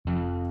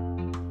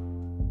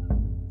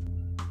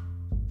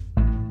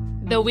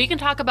The We Can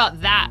Talk About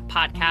That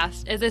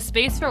podcast is a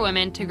space for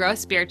women to grow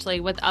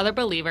spiritually with other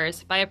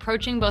believers by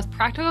approaching both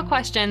practical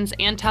questions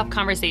and tough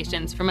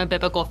conversations from a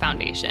biblical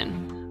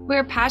foundation.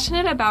 We're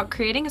passionate about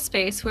creating a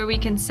space where we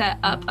can set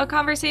up a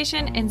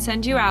conversation and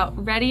send you out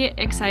ready,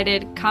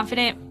 excited,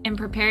 confident, and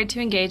prepared to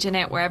engage in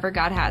it wherever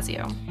God has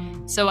you.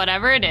 So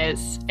whatever it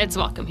is, it's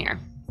welcome here.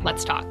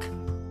 Let's talk.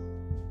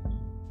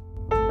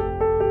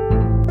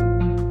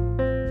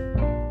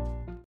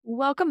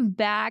 Welcome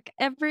back,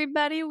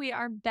 everybody. We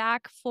are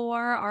back for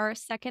our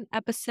second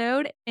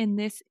episode in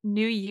this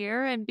new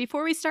year. And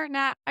before we start,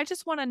 Nat, I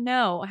just want to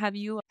know, have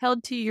you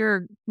held to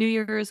your New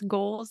Year's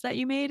goals that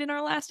you made in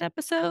our last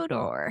episode,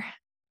 or?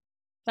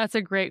 That's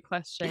a great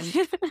question.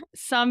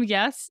 Some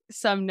yes,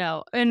 some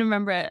no. And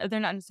remember, they're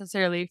not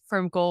necessarily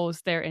firm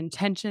goals, they're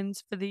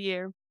intentions for the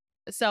year.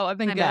 So I've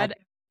been My good. bad.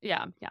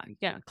 Yeah,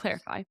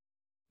 clarify.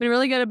 Been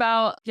really good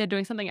about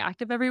doing something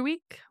active every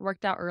week.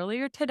 Worked out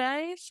earlier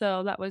today,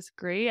 so that was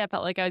great. I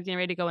felt like I was getting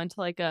ready to go into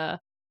like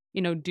a,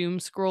 doom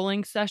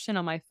scrolling session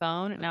on my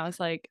phone, and I was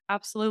like,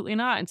 absolutely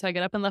not. And so I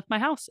got up and left my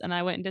house, and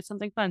I went and did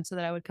something fun so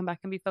that I would come back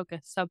and be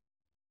focused. So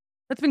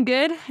that's been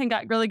good, and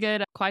got really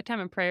good quiet time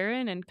and prayer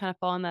in, and kind of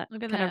following that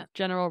kind of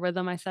general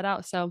rhythm I set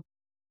out. So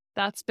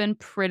that's been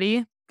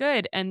pretty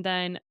good. And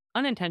then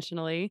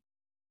unintentionally,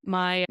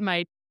 my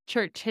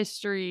church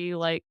history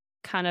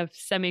kind of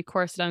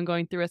semi-course that I'm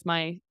going through with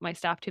my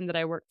staff team that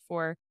I work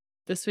for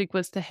this week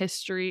was the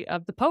history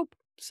of the Pope.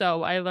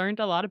 So I learned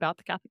a lot about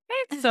the Catholic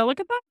faith. So look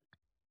at that.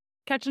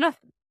 Catching up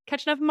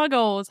with my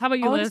goals. How about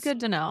you, Liz? It's good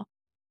to know.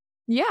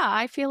 Yeah,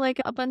 I feel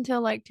like up until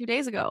like 2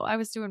 days ago, I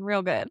was doing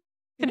real good.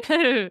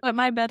 But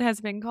my bed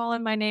has been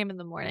calling my name in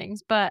the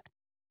mornings. But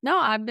no,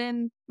 I've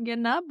been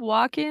getting up,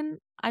 walking.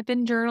 I've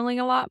been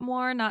journaling a lot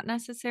more. Not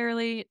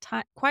necessarily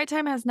quiet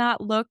time has not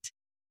looked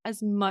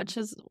as much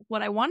as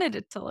what I wanted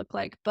it to look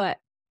like, but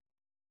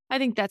I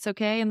think that's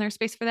okay. And there's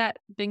space for that.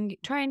 Been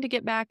trying to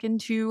get back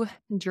into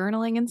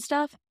journaling and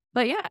stuff.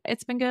 But yeah,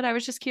 it's been good. I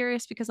was just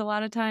curious because a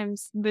lot of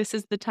times this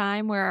is the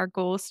time where our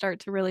goals start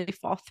to really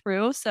fall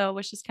through. So I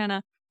was just kind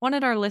of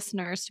wanted our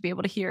listeners to be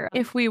able to hear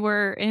if we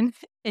were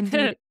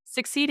indeed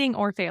succeeding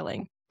or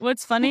failing.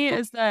 What's funny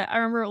is that I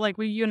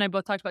remember you and I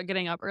both talked about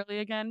getting up early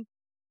again.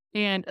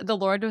 And the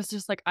Lord was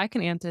just like, I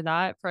can answer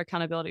that for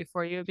accountability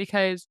for you,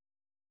 because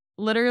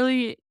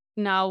literally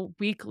now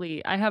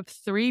weekly, I have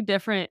 3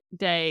 different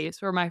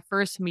days where my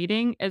first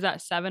meeting is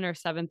at 7 or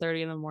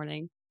 7:30 in the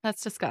morning.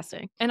 That's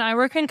disgusting. And I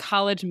work in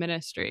college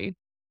ministry.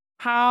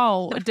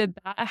 How did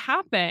that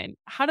happen?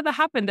 How did that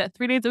happen that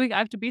 3 days a week I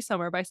have to be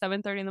somewhere by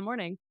 7:30 in the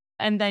morning?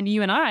 And then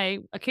you and I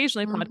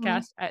occasionally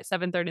podcast at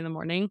 7:30 in the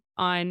morning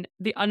on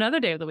another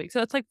day of the week.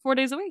 So it's like 4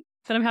 days a week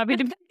that I'm happy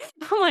to be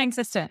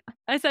consistent.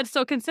 I said,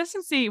 so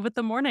consistency with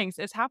the mornings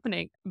is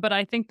happening, but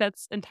I think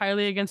that's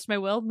entirely against my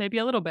will. Maybe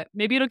a little bit.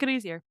 Maybe it'll get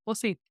easier. We'll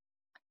see.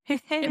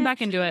 Get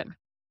back into it.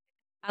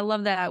 I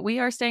love that. We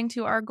are staying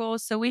to our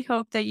goals, so we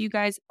hope that you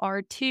guys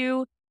are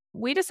too.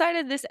 We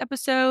decided this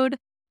episode,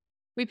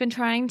 we've been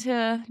trying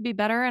to be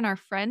better in our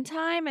friend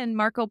time, and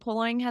Marco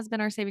Poloing has been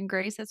our saving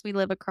grace as we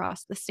live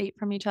across the state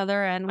from each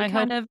other. And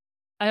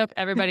I hope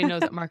everybody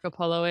knows what Marco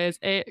Polo is.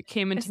 It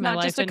came into my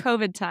life. It's not just a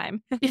COVID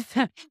time.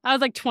 I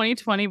was like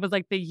 2020 was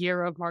like the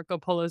year of Marco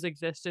Polo's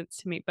existence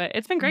to me, but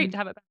it's been great to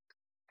have it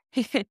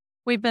back.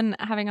 We've been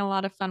having a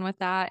lot of fun with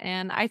that.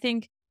 And I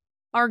think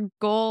our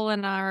goal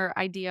and our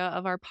idea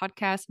of our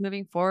podcast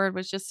moving forward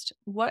was just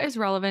what is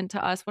relevant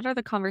to us? What are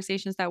the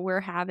conversations that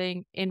we're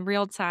having in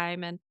real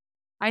time? And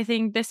I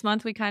think this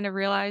month we kind of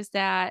realized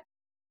that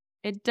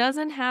it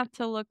doesn't have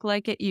to look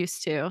like it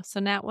used to.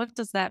 So Nat, what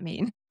does that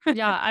mean?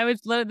 Yeah,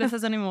 this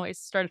isn't even what we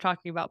started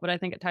talking about, but I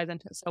think it ties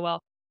into it so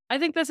well. I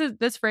think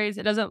this phrase,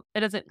 it doesn't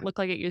look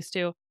like it used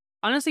to.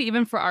 Honestly,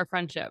 even for our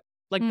friendship,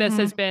 this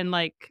has been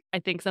I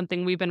think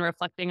something we've been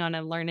reflecting on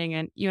and learning.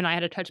 And you and I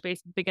had a touch base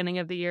at the beginning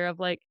of the year of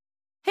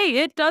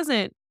hey,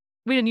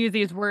 we didn't use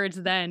these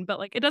words then, but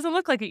it doesn't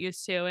look like it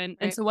used to.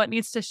 And so what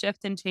needs to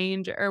shift and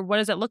change, or what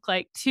does it look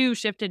like to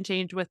shift and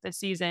change with the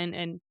season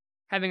and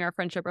having our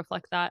friendship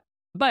reflect that?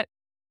 But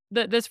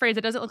this phrase,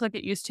 it doesn't look like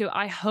it used to.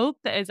 I hope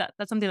that's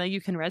something that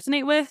you can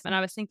resonate with. And I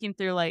was thinking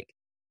through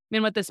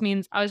what this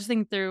means. I was just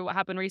thinking through what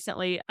happened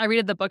recently. I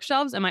redid the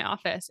bookshelves in my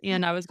office,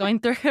 and I was going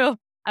through,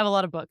 I have a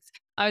lot of books.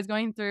 I was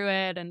going through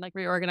it and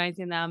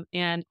reorganizing them.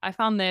 And I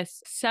found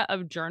this set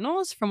of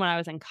journals from when I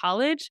was in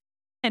college.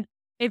 And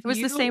it was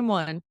the same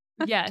one.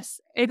 Yes.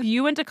 If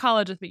you went to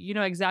college with me, you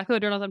know exactly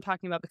what journals I'm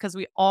talking about, because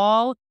we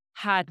all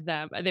had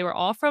them. They were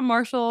all from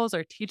Marshalls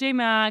or TJ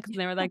Maxx. And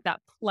they were that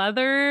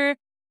pleather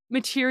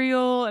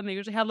material, and they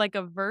usually had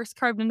a verse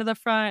carved into the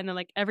front, and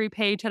then every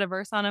page had a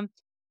verse on them.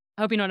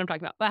 I hope you know what I'm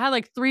talking about. But I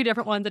had 3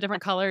 different ones of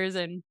different colors,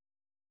 and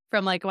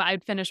from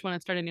I'd finish one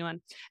and start a new one.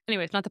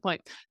 Anyways, not the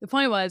point. The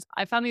point was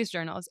I found these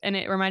journals, and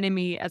it reminded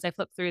me as I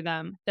flipped through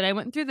them that I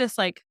went through this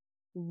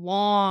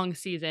long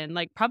season,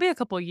 probably a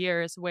couple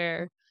years,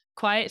 where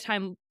quiet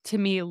time to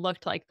me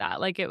looked like that.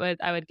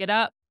 I would get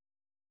up,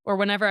 or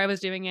whenever I was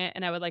doing it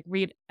and I would like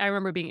read, I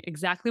remember being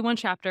exactly one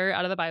chapter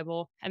out of the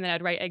Bible, and then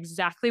I'd write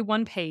exactly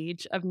one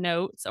page of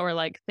notes or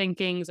like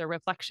thinkings or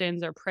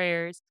reflections or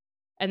prayers.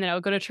 And then I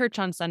would go to church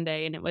on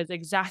Sunday and it was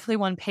exactly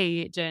one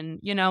page. And,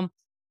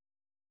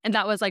 and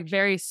that was like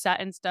very set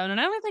in stone. And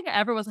I don't think I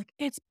ever was like,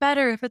 it's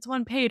better if it's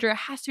one page or it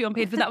has to be one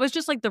page. But that was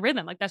just like the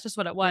rhythm. Like that's just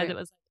what it was. Right. It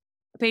was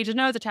like a page of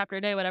notes, a chapter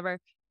a day, whatever.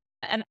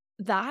 And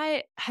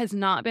that has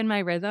not been my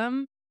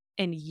rhythm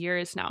in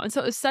years now. And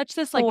so it was such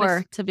this like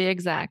Four to be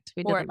exact.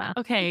 We did the math.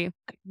 okay,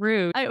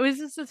 rude. It was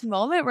just this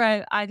moment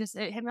where I just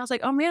it hit me. I was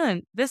like, oh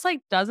man, this like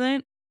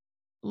doesn't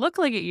look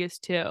like it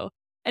used to.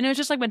 And it was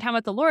just like my time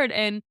with the Lord.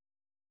 And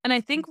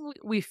I think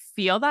we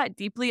feel that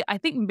deeply. I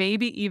think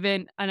maybe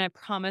even, and I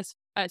promise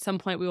at some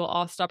point we will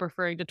all stop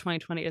referring to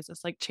 2020 as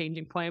this like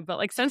changing point. But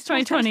like since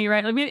 2020,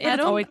 right? I mean, I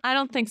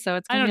don't think so.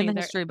 It's I gonna don't be in either.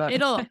 the history book.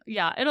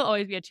 It'll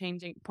always be a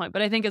changing point.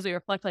 But I think as we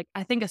reflect, like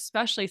I think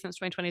especially since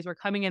 2020, as we're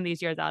coming in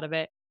these years out of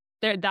it,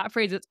 that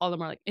phrase is all the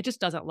more like it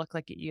just doesn't look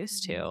like it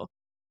used to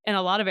in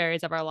a lot of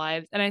areas of our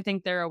lives. And I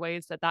think there are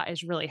ways that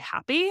is really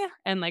happy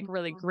and like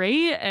really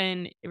great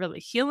and really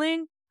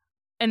healing.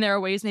 And there are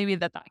ways maybe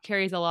that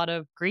carries a lot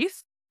of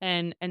grief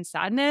and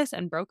sadness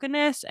and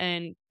brokenness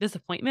and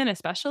disappointment,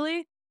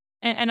 especially.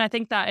 And I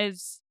think that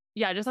is,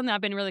 yeah, just something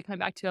I've been really coming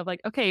back to of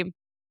like, okay,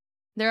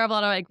 there are a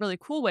lot of like really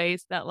cool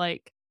ways that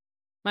like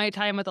my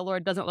time with the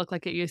Lord doesn't look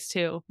like it used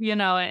to,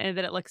 and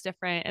that it looks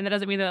different. And that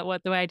doesn't mean that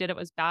the way I did it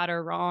was bad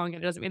or wrong.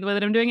 And it doesn't mean the way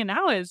that I'm doing it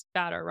now is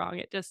bad or wrong.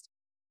 It just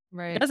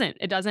Right.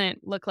 it doesn't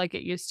look like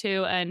it used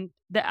to. And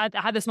I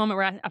had this moment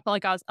where I felt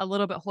like I was a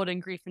little bit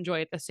holding grief and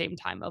joy at the same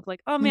time of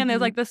like, oh man,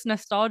 there's like this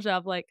nostalgia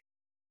of like,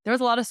 there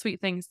was a lot of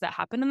sweet things that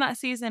happened in that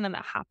season and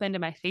that happened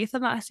in my faith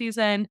in that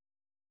season.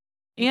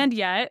 And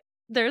yet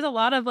there's a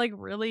lot of like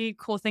really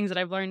cool things that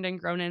I've learned and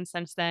grown in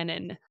since then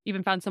and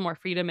even found some more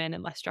freedom in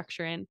and less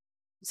structure in.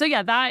 So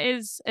yeah, that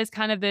is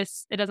kind of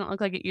this, it doesn't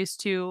look like it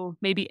used to,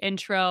 maybe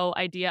intro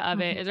idea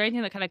of it. Is there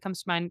anything that kind of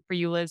comes to mind for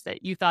you, Liz,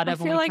 that you thought I of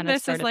when feel we like kind of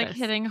this is started like this?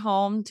 hitting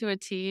home to a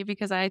T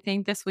because I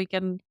think this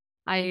weekend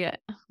I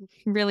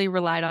really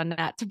relied on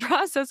Nat to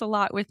process a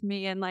lot with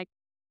me. And like,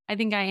 I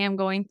think I am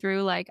going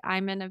through like,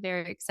 I'm in a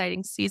very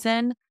exciting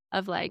season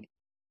of like,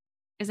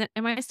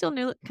 am I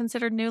still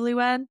considered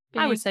newlywed?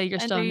 I would Being say you're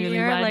end still of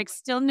year, newlywed. like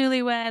still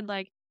newlywed.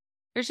 Like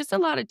there's just a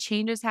lot of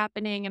changes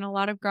happening and a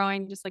lot of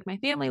growing. Just like my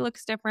family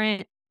looks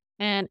different.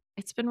 And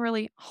it's been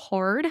really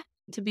hard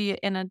to be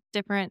in a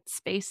different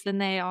space than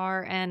they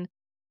are. And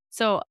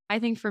so I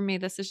think for me,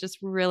 this is just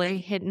really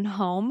hitting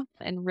home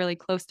and really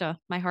close to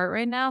my heart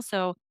right now.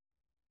 So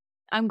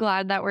I'm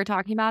glad that we're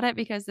talking about it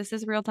because this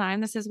is real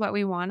time. This is what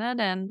we wanted.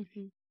 And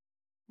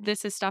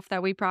this is stuff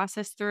that we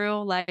processed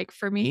through. Like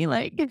for me,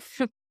 like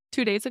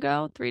 2 days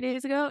ago, 3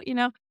 days ago.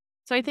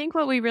 So I think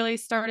what we really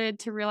started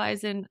to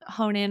realize and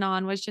hone in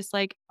on was just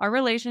like our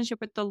relationship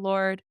with the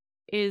Lord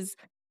is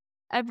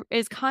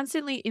is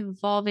constantly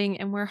evolving,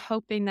 and we're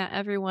hoping that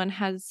everyone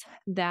has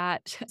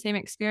that same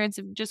experience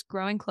of just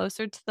growing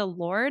closer to the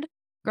Lord,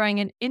 growing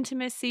in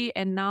intimacy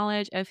and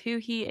knowledge of who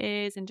he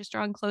is and just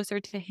drawing closer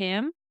to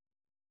him.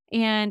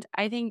 And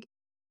I think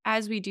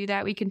as we do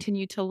that, we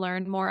continue to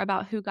learn more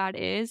about who God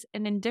is.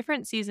 And in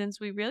different seasons,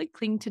 we really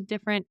cling to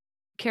different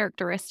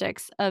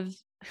characteristics of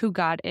who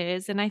God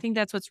is. And I think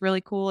that's what's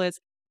really cool is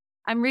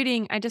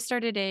I just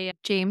started a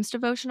James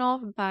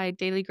devotional by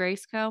Daily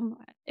Grace Co.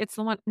 It's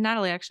the one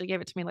Natalie actually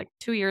gave it to me like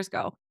 2 years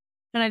ago.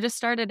 And I just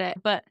started it.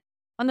 But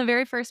on the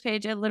very first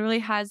page, it literally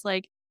has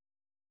like,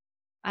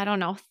 I don't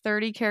know,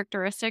 30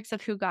 characteristics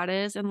of who God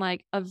is and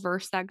like a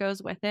verse that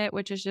goes with it,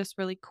 which is just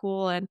really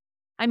cool. And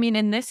I mean,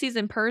 in this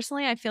season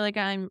personally, I feel like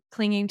I'm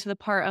clinging to the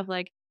part of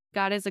like,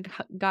 God is a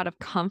God of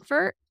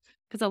comfort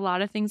because a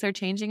lot of things are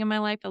changing in my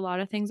life. A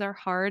lot of things are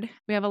hard.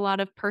 We have a lot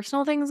of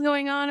personal things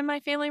going on in my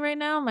family right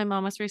now. My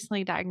mom was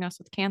recently diagnosed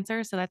with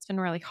cancer, so that's been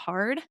really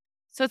hard.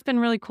 So it's been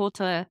really cool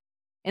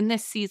in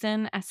this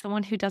season, as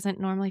someone who doesn't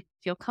normally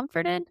feel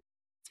comforted,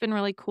 it's been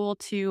really cool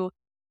to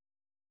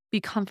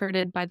be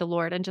comforted by the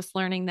Lord and just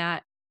learning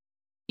that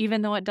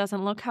even though it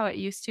doesn't look how it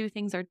used to,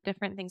 things are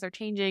different, things are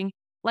changing.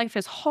 Life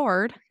is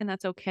hard, and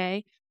that's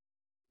okay.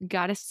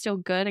 God is still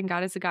good, and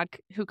God is a God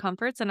who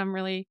comforts. And I'm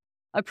really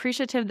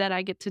appreciative that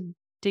I get to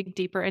dig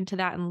deeper into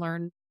that and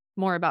learn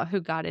more about who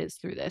God is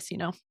through this.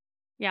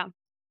 Yeah.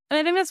 And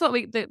I think that's what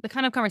the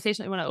kind of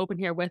conversation that we want to open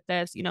here with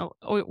this,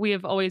 we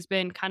have always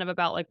been kind of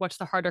about like, what's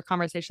the harder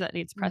conversation that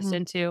needs pressed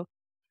into.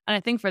 And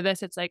I think for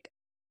this, it's like,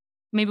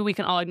 maybe we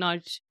can all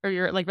acknowledge, or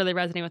you're like really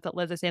resonating with what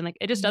Liz is saying. Like,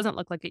 it just doesn't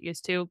look like it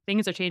used to.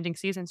 Things are changing,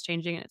 seasons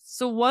changing.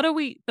 So what do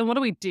we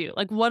do?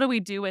 Like, what do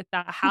we do with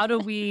that? How do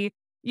we,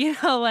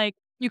 like,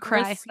 you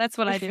cry. That's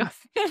what I do.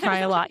 Cry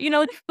a lot,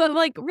 but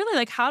like, really,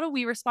 like, how do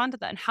we respond to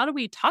that? And how do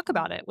we talk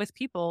about it with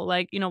people?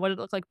 Like, what did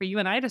it look like for you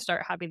and I to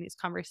start having these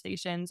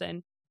conversations?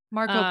 And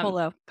Marco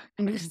Polo.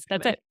 That's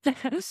it.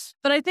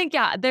 But I think,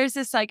 yeah, there's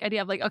this like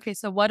idea of like, okay,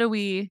 so how do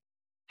we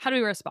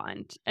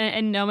respond?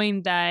 And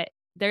knowing that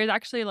there's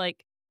actually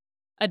like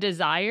a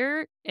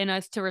desire in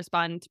us to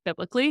respond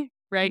biblically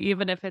right?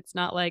 Even if it's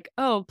not like,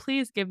 oh,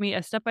 please give me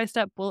a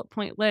step-by-step bullet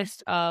point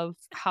list of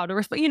how to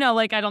respond.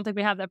 Like I don't think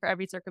we have that for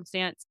every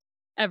circumstance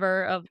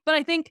ever but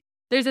I think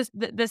there's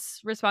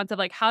this response of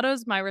like, how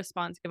does my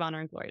response give honor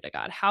and glory to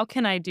God? How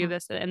can I do Mm.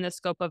 this in the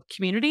scope of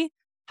community?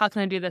 How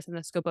can I do this in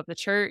the scope of the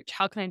church?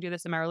 How can I do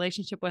this in my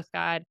relationship with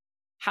God?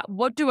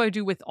 What do I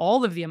do with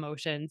all of the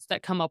emotions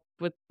that come up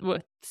with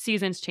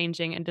seasons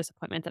changing and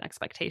disappointment and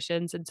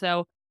expectations? And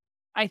so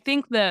I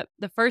think the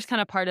first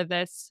kind of part of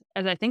this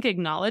is I think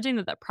acknowledging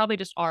that probably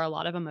just are a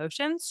lot of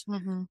emotions.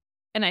 Mhm.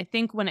 And I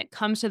think when it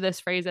comes to this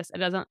phrase,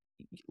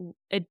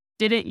 it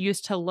didn't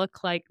used to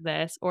look like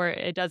this, or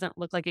it doesn't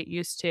look like it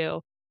used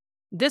to.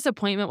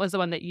 Disappointment was the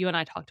one that you and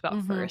I talked about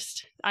Mhm.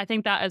 first. I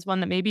think that is one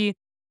that maybe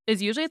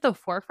is usually at the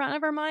forefront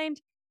of our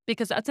mind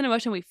because that's an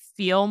emotion we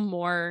feel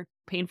more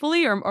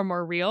painfully or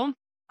more real.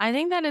 I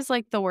think that is,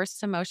 like, the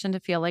worst emotion to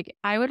feel. Like,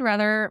 I would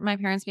rather my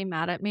parents be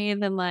mad at me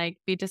than, like,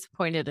 be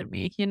disappointed in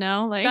me, you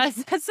know? Like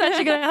That's such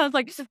a good I was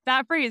like,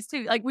 that phrase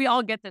too. Like, we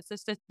all get this.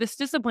 This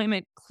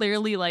disappointment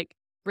clearly, like,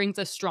 brings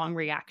a strong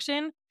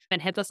reaction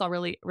and hits us all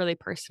really, really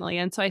personally.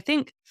 And so I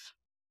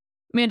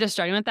mean, just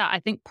starting with that, I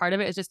think part of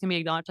it is just gonna be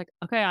acknowledged, like,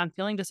 okay, I'm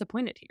feeling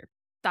disappointed here.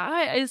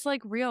 That is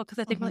like real because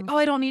I think we're like, Mhm. oh,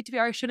 I don't need to be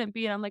or I shouldn't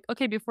be. And I'm like,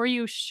 okay, before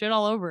you shit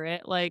all over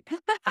it, like,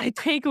 I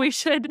think we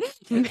should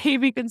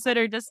maybe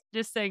consider just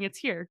saying it's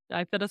here.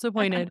 I feel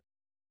disappointed.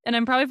 And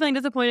I'm probably feeling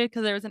disappointed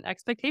because there was an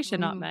expectation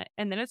not Mhm. met.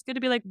 And then it's good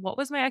to be like, what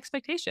was my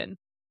expectation?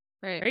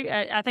 Right.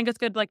 Right? I think it's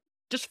good, like,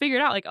 just figure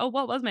it out, like, oh,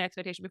 what was my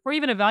expectation? Before you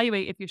even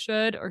evaluate if you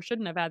should or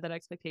shouldn't have had that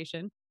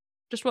expectation,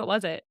 just what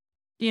was it?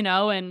 You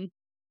know, and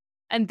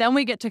then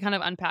we get to kind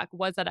of unpack,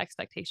 was that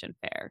expectation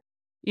fair?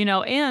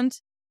 And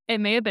it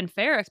may have been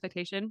fair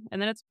expectation,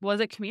 and then was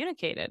it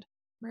communicated?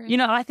 Right.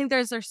 I think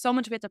there's so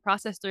much we have to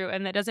process through,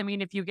 and that doesn't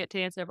mean if you get to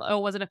answer, oh,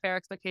 it wasn't a fair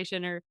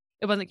expectation or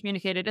it wasn't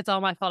communicated, it's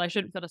all my fault. I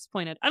shouldn't feel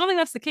disappointed. I don't think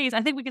that's the case.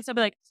 I think we can still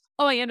be like,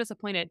 oh, I am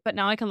disappointed, but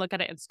now I can look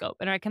at it in scope,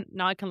 and I can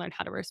learn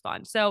how to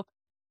respond. So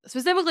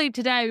specifically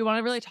today, we want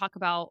to really talk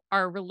about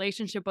our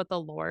relationship with the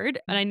Lord.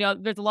 And I know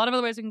there's a lot of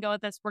other ways we can go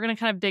with this. We're going to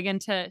kind of dig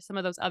into some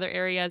of those other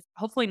areas,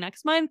 hopefully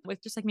next month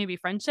with just like maybe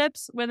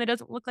friendships when it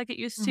doesn't look like it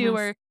used to Mhm.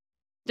 or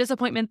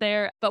disappointment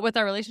there. But with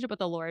our relationship with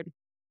the Lord,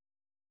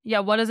 yeah,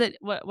 what does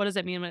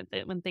it mean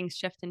when things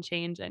shift and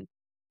change? And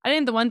I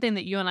think the one thing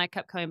that you and I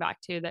kept coming back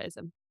to that is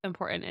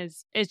important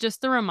is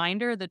just the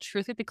reminder, the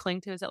truth we have to cling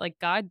to is that like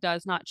God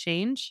does not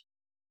change.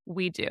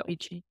 We do. We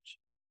change.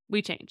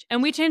 We change,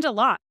 and we change a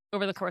lot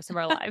over the course of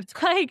our lives,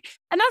 like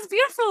and that's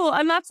beautiful,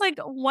 and that's, like,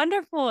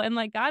 wonderful, and,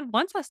 like, God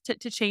wants us to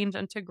change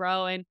and to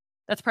grow, and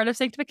that's part of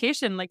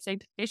sanctification, like,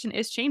 sanctification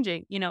is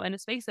changing, in the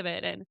space of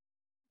it,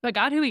 but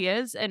God who he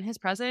is and his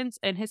presence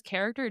and his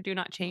character do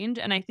not change,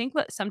 and I think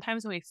what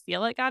sometimes when we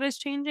feel like God is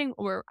changing,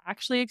 what we're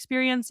actually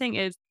experiencing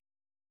is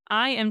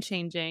I am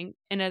changing,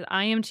 and as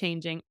I am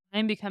changing,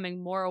 I'm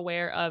becoming more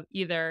aware of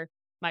either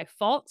my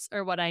faults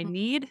or what I Mm.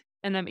 need,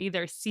 and I'm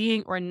either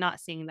seeing or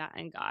not seeing that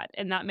in God,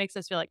 and that makes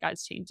us feel like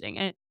God's changing,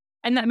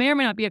 and that may or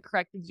may not be a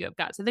correct view of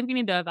God. So I think we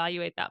need to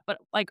evaluate that. But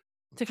like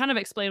to kind of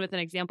explain with an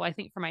example, I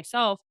think for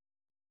myself,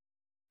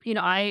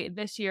 I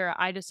this year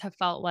I just have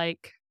felt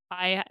like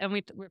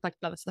we talked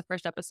about this in the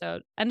first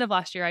episode. End of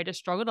last year, I just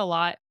struggled a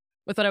lot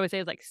with what I would say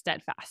is like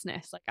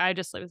steadfastness. Like I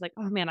just was like,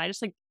 oh man, I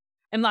just like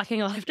am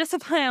lacking a lot of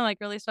discipline. I'm like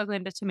really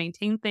struggling just to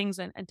maintain things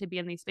and to be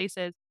in these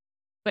spaces.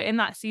 But in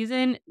that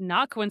season,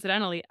 not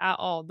coincidentally at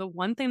all, the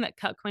one thing that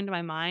kept coming to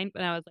my mind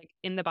when I was like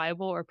in the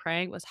Bible or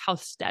praying was how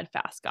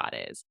steadfast God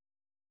is.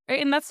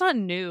 Right? And that's not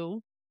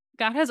new.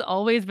 God has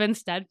always been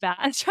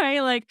steadfast,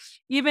 right? Like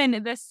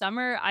even this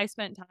summer, I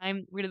spent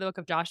time reading the book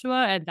of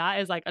Joshua, and that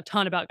is like a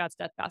ton about God's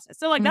steadfastness.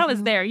 So like that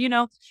was Mhm. there.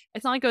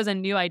 It's not like it was a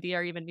new idea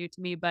or even new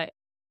to me, but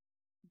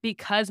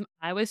because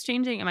I was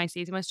changing and my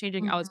season was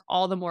changing, I was Mhm.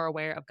 all the more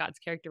aware of God's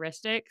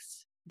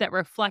characteristics that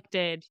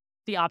reflected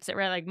the opposite,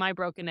 right? Like my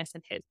brokenness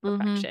and his Mhm.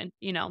 perfection,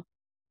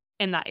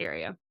 in that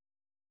area.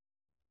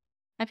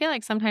 I feel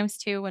like sometimes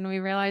too when we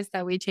realize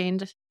that we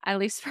change, at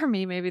least for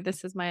me, maybe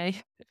this is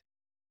my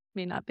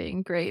me not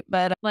being great,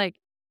 but like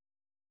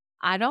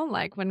I don't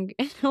like when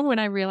when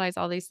I realize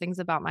all these things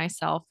about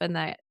myself and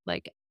that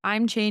like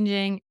I'm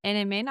changing and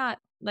it may not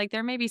like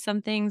there may be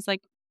some things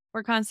like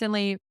we're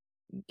constantly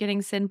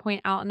getting sin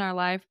point out in our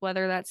life,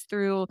 whether that's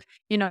through,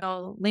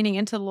 leaning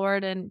into the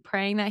Lord and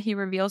praying that he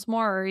reveals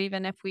more, or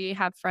even if we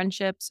have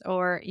friendships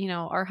or,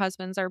 our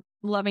husbands are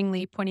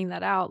lovingly pointing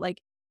that out.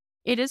 Like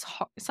it is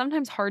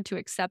sometimes hard to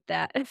accept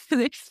that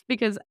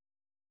because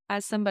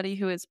as somebody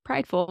who is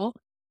prideful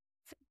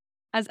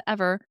as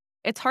ever,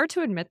 it's hard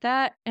to admit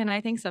that. And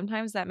I think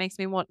sometimes that makes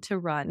me want to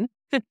run,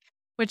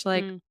 which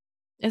like Mm,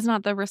 is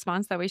not the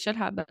response that we should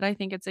have, but I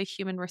think it's a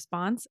human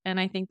response. And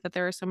I think that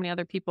there are so many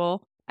other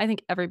people, I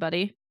think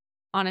everybody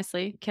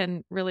honestly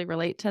can really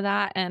relate to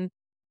that. And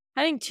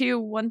I think too,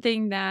 one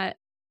thing that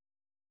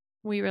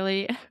we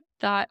really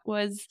thought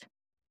was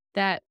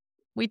that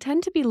we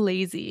tend to be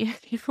lazy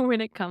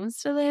when it comes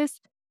to this.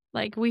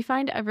 Like, we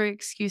find every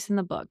excuse in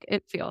the book,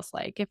 it feels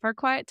like. If our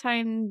quiet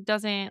time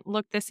doesn't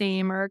look the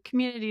same or our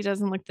community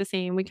doesn't look the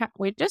same, we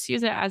just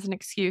use it as an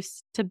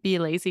excuse to be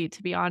lazy,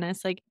 to be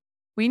honest. Like,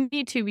 we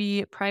need to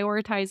be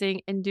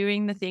prioritizing and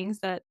doing the things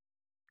that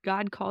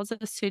God calls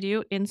us to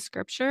do in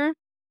scripture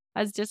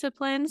as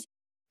disciplines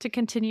to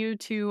continue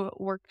to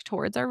work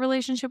towards our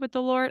relationship with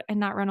the Lord and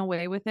not run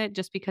away with it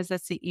just because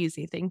that's the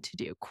easy thing to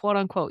do, quote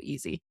unquote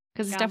easy.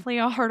 Because it's Yeah. definitely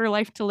a harder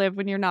life to live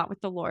when you're not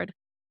with the Lord,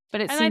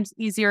 but it And I seems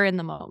easier in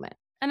the moment.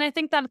 and I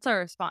think that's our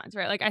response,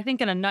 right? Like I think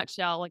in a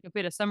nutshell, like if we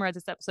had to summarize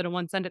this episode in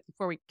one sentence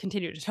before we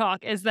continue to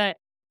talk, is that,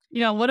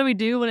 what do we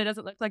do when it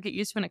doesn't look like it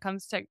used to when it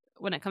comes to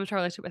our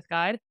relationship with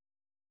God?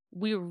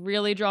 We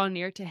really draw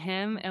near to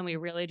him and we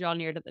really draw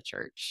near to the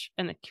church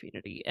and the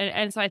community.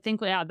 And so I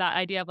think, yeah, that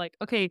idea of like,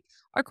 okay,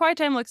 our quiet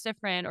time looks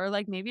different, or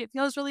like maybe it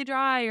feels really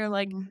dry, or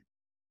like Mhm.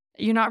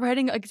 you're not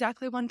writing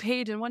exactly one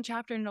page in one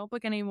chapter in a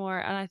notebook anymore.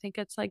 And I think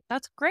it's like,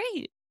 that's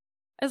great.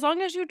 As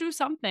long as you do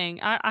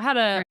something. I had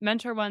a Right.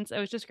 mentor once, it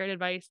was just great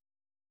advice.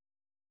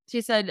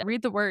 She said,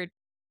 read the word,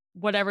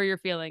 whatever you're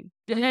feeling.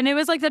 And it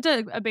was like such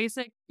a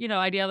basic,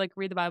 idea, like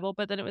read the Bible.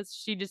 But then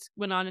she just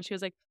went on and she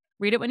was like,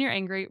 read it when you're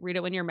angry, read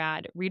it when you're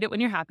mad, read it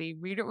when you're happy,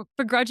 read it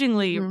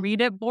begrudgingly, Mhm.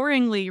 read it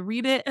boringly,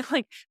 read it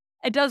like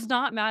it does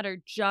not matter.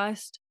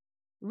 Just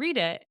read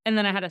it. And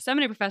then I had a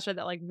seminary professor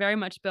that like very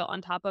much built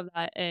on top of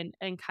that and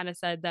kind of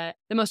said that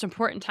the most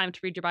important time to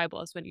read your Bible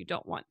is when you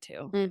don't want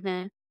to.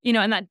 Mhm.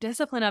 And that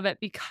discipline of it,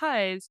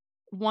 because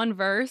one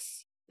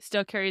verse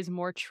still carries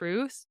more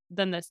truth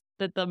than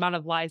the amount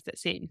of lies that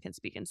Satan can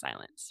speak in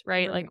silence,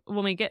 right? Like Right.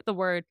 when we get the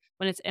word,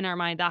 when it's in our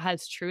mind, that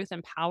has truth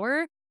and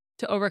power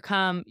to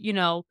overcome,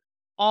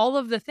 all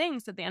of the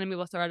things that the enemy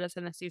will throw at us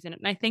in the season.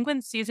 And I think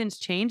when seasons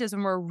change is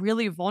when we're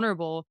really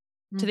vulnerable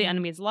to the Mhm.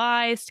 enemy's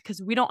lies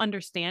because we don't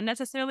understand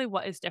necessarily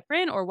what is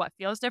different or what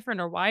feels different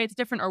or why it's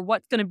different or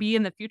what's going to be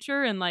in the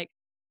future. And like,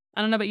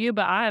 I don't know about you,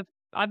 but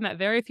I've met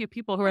very few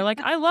people who are like,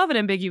 I love an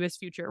ambiguous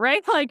future,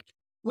 right? Like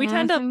we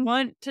tend to Mhm.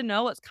 want to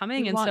know what's We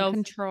coming. And want so,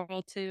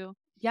 control too.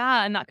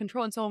 yeah, and that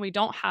control. And so when we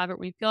don't have it,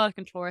 when we feel out of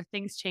control or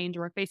things change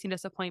or we're facing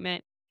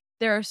disappointment,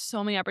 there are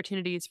so many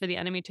opportunities for the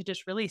enemy to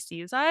just really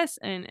seize us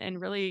and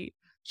really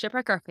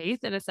shipwreck our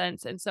faith in a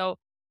sense. And so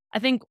I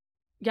think,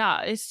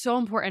 yeah, it's so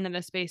important in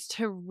this space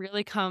to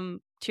really come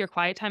to your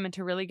quiet time and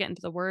to really get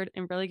into the word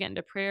and really get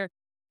into prayer,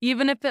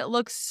 even if it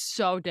looks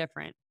so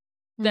different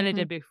than it Mhm.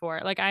 did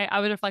before. Like I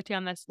was reflecting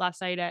on this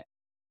last night at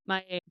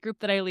my group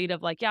that I lead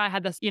of like, yeah, I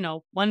had this,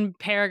 one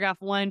paragraph,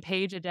 one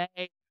page a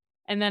day.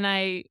 And then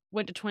I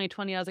went to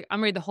 2020. I was like,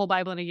 I'm reading the whole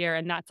Bible in a year.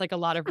 And that's like a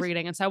lot of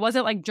reading. And so I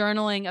wasn't like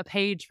journaling a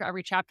page for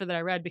every chapter that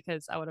I read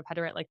because I would have had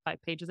to write like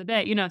 5 pages a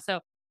day. So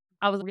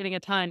I was reading a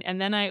ton. And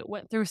then I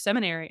went through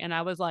seminary and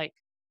I was like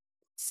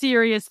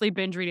seriously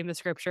binge reading the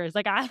scriptures.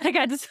 Like I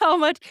had so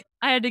much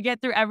I had to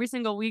get through every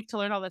single week to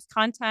learn all this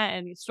content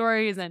and these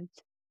stories. And,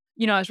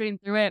 I was reading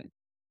through it.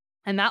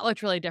 And that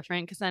looked really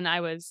different because then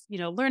I was,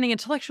 learning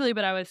intellectually,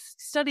 but I was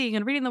studying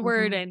and reading the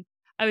word, Mhm. and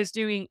I was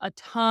doing a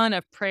ton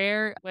of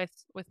prayer with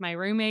my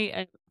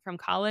roommate from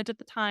college at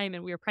the time,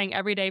 and we were praying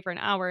every day for an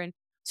hour. And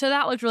so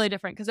that looked really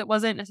different because it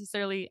wasn't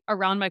necessarily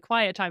around my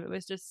quiet time. It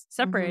was just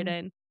separate.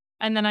 Mhm.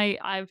 And then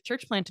I've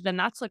church planted, and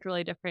that's looked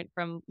really different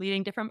from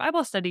leading different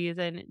Bible studies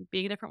and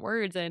being different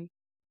words. And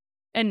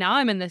now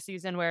I'm in this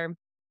season where,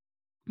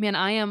 man,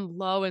 I am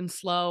low and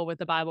slow with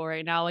the Bible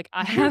right now. Like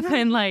I have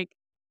been like,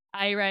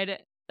 I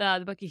read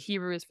the book of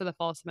Hebrews for the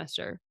fall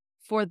semester,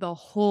 for the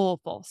whole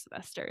fall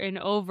semester and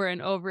over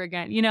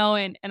again,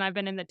 and I've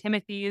been in the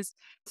Timothy's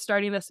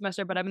starting this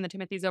semester, but I'm in the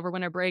Timothy's over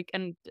winter break.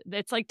 And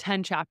it's like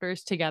 10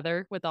 chapters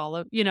together with all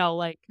of,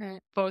 like Right.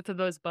 both of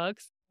those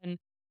books. And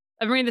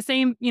I'm reading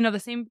the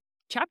same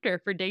chapter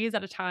for days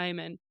at a time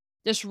and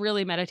just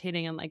really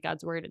meditating on like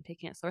God's word and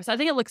taking it slower. So I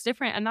think it looks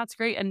different and that's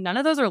great. And none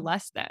of those are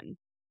less than.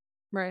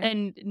 Right.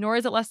 And nor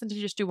is it less than to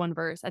just do one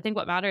verse. I think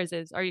what matters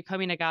is, are you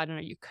coming to God and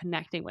are you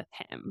connecting with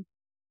him?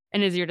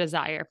 And is your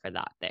desire for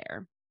that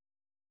there?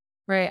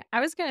 Right. I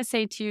was gonna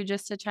say too,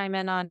 just to chime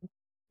in on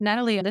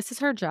Natalie, this is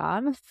her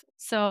job.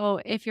 So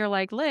if you're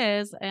like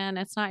Liz and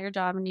it's not your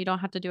job and you don't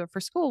have to do it for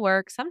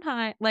schoolwork,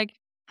 sometimes like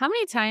how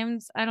many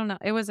times, I don't know,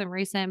 it wasn't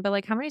recent, but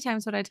like how many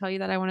times would I tell you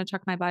that I want to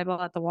chuck my Bible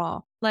at the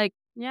wall? Like,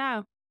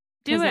 Yeah.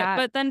 Do cause it, that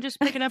but then just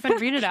pick it up and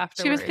read it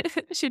she was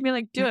afterwards. she'd be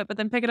like, do it, but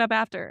then pick it up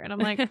after. And I'm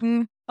like,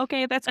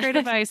 okay, that's great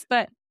advice.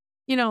 But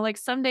like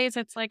some days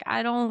it's like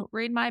I don't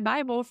read my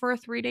Bible for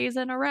 3 days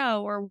in a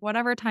row or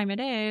whatever time it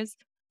is.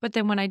 But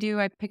then when I do,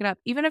 I pick it up.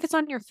 Even if it's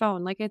on your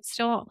phone, like it's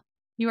still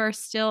you are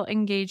still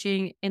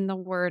engaging in the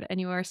word and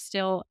you are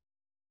still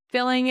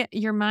filling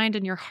your mind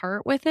and your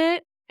heart with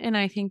it. And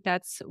I think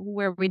that's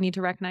where we need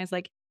to recognize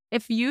like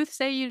if you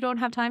say you don't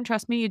have time,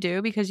 trust me, you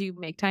do because you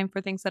make time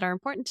for things that are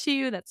important to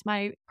you. That's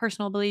my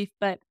personal belief.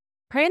 But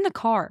pray in the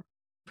car,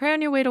 pray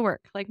on your way to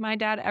work. Like my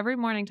dad every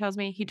morning tells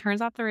me he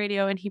turns off the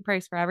radio and he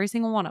prays for every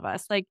single one of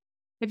us. Like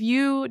if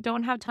you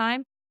don't have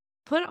time,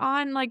 put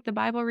on like the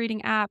Bible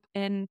reading app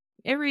and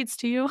it reads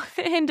to you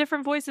in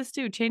different voices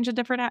too. Change it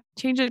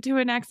to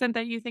an accent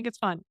that you think is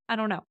fun. I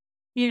don't know.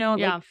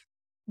 Yeah. Like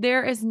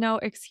there is no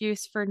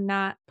excuse for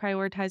not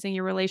prioritizing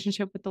your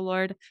relationship with the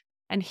Lord.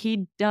 And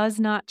he does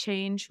not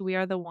change. We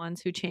are the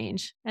ones who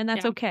change. And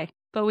that's okay.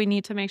 But we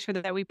need to make sure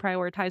that we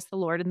prioritize the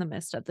Lord in the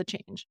midst of the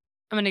change.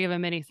 I'm going to give a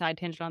mini side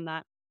tangent on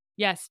that.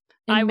 Yes.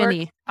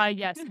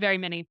 Yes, very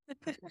many.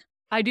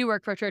 I do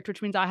work for a church,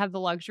 which means I have the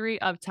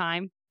luxury of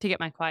time to get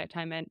my quiet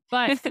time in.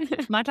 But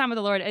my time with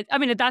the Lord,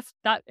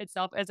 that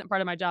itself isn't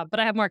part of my job, but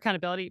I have more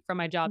accountability from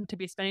my job to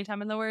be spending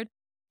time in the Word.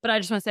 But I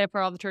just want to say for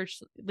all the church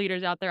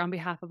leaders out there, on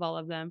behalf of all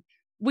of them,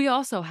 we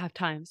also have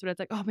times where it's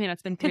like, oh man,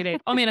 it's been 3 days.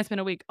 Oh man, it's been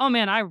a week. Oh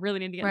man, I really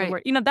need to get in the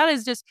Word.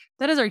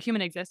 That is our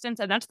human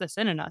existence. And that's the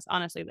sin in us,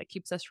 honestly, that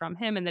keeps us from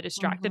Him and the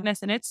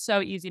distractedness. And it's so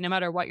easy, no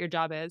matter what your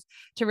job is,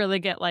 to really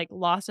get like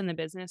lost in the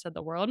business of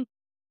the world.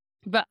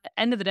 But at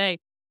the end of the day,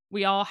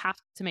 we all have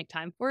to make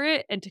time for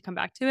it and to come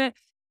back to it.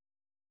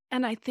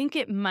 And I think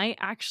it might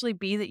actually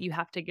be that you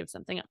have to give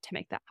something up to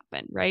make that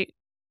happen, right?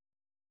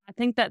 I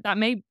think that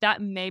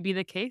may be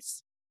the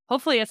case.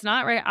 Hopefully it's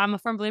not, right? I'm a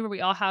firm believer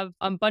we all have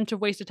a bunch of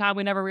wasted time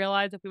we never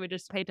realized if we would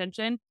just pay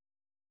attention.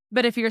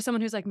 But if you're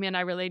someone who's like, man,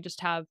 I really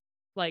just have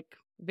like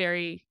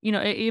very,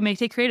 it may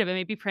take creative. It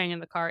may be praying in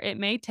the car. It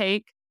may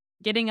take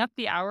getting up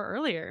the hour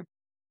earlier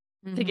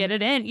to get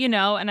it in,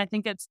 and I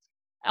think it's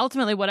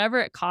ultimately whatever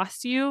it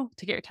costs you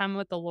to get your time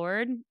with the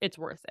Lord, it's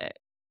worth it.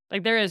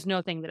 Like there is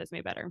no thing that is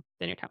made better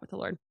than your time with the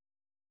Lord.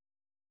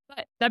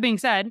 But that being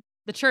said,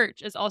 the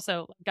church is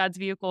also God's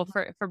vehicle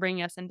for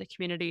bringing us into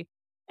community.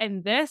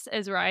 And this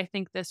is where I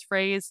think this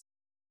phrase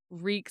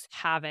wreaks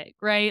havoc,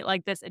 right?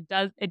 Like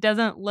it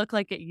doesn't look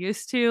like it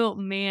used to.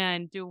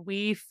 Man, do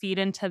we feed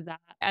into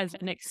that as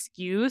an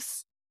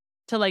excuse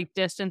to like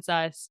distance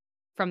us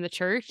from the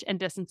church and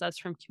distance us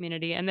from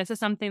community. And this is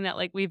something that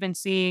like we've been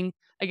seeing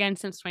again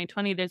since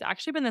 2020. There's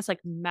actually been this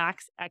like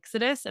max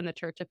exodus in the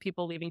church of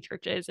people leaving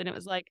churches. And it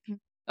was like,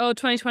 oh,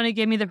 2020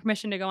 gave me the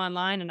permission to go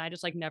online. And I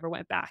just like never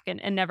went back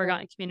and never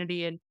got in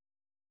community.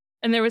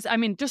 And there was,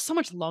 just so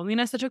much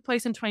loneliness that took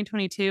place in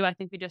 2022. I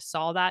think we just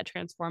saw that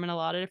transform in a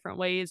lot of different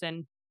ways.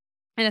 And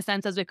in a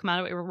sense, as we come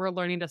out of it, we're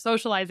learning to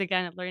socialize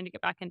again and learning to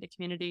get back into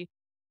community.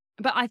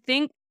 But I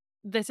think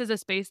this is a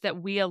space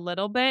that we a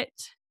little bit,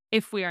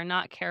 if we are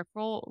not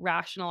careful,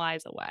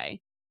 rationalize away.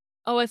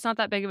 Oh, it's not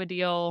that big of a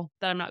deal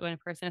that I'm not going in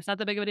person. It's not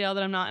that big of a deal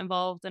that I'm not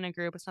involved in a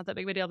group. It's not that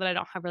big of a deal that I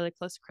don't have really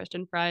close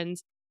Christian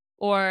friends.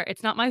 Or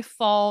it's not my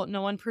fault.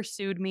 No one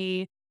pursued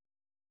me.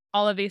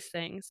 All of these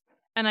things.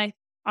 And I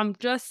want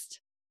to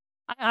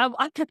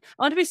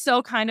be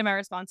so kind in my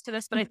response to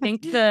this, but I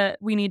think that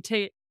we need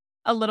to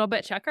a little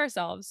bit check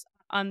ourselves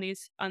on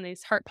these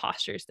heart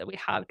postures that we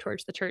have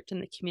towards the church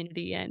and the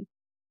community. And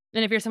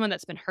if you're someone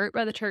that's been hurt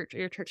by the church or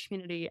your church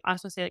community, I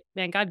also say, like,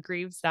 man, God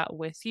grieves that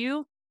with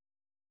you.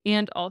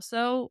 And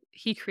also,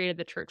 He created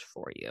the church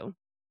for you.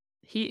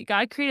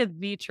 God created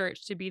the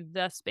church to be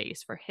the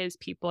space for His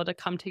people to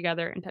come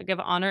together and to give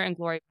honor and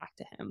glory back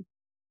to Him.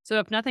 So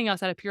if nothing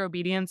else, out of pure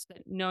obedience,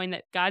 knowing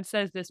that God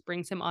says this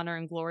brings Him honor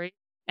and glory,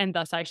 and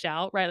thus I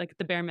shall, right? Like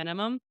the bare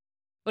minimum.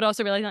 But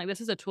also realizing like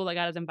this is a tool that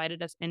God has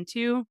invited us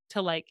into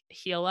to like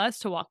heal us,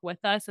 to walk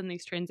with us in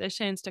these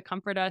transitions, to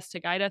comfort us, to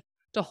guide us,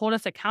 to hold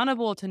us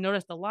accountable, to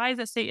notice the lies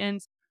that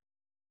Satan's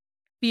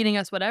feeding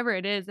us, whatever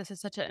it is. This is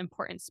such an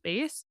important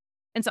space.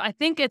 And so I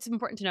think it's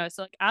important to know.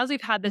 So like as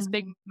we've had this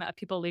big movement of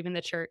people leaving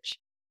the church,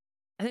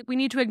 I think we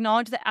need to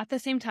acknowledge that at the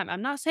same time,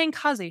 I'm not saying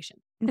causation,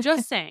 I'm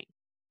just saying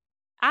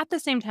at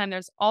the same time,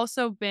 there's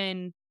also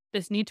been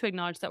this need to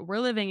acknowledge that we're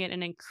living in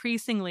an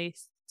increasingly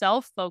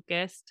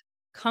self-focused,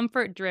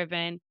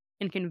 comfort-driven,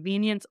 and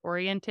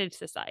convenience-oriented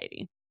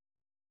society.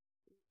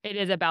 It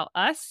is about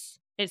us.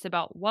 It's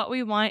about what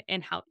we want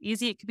and how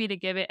easy it could be to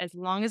give it as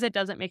long as it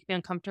doesn't make me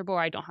uncomfortable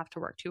or I don't have to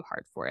work too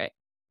hard for it.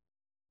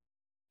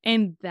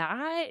 And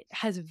that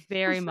has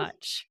very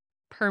much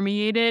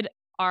permeated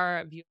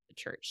our view of the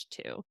church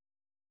too.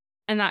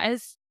 And that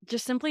is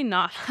just simply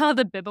not how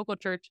the biblical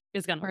church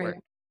is going to work.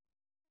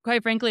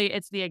 Quite frankly,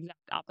 it's the exact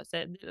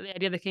opposite. The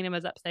idea of the kingdom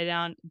is upside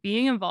down.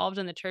 Being involved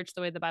in the church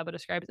the way the Bible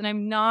describes, and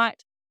I'm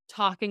not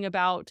talking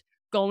about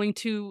going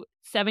to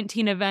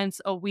 17 events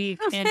a week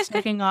and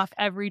taking off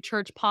every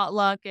church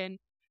potluck and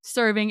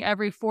serving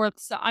every fourth.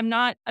 So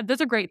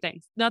those are great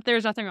things.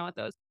 There's nothing wrong with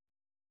those.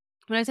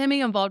 When I say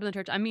being involved in the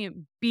church, I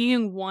mean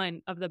being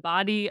one of the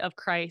body of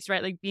Christ,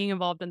 right? Like being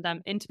involved in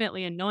them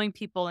intimately and knowing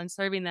people and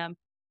serving them.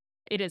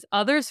 It is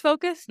others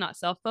focused, not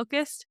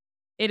self-focused.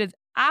 It is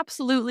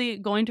absolutely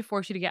going to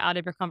force you to get out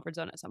of your comfort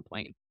zone at some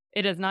point.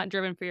 It is not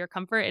driven for your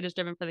comfort. It is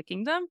driven for the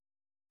kingdom.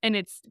 And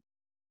it's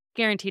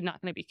guaranteed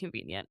not going to be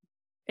convenient.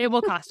 It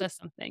will cost us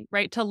something,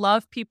 right? To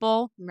love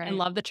people and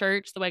love the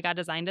church the way God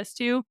designed us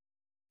to,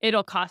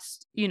 it'll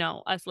cost,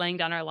 us laying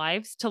down our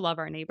lives to love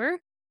our neighbor.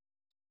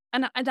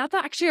 And that's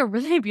actually a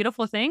really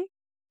beautiful thing.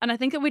 And I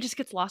think that we just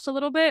gets lost a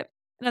little bit.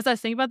 And as I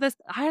was thinking about this,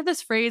 I had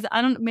this phrase,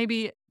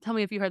 maybe tell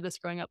me if you heard this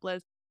growing up,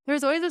 Liz. There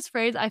was always this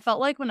phrase, I felt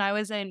like when I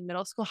was in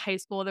middle school, high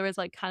school, there was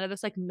like kind of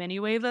this like mini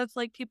wave of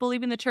like people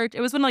leaving the church. It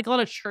was when like a lot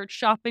of church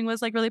shopping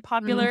was like really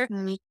popular.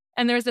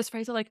 And there was this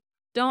phrase of like,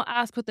 don't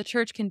ask what the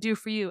church can do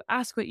for you.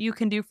 Ask what you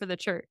can do for the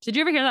church. Did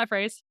you ever hear that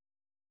phrase?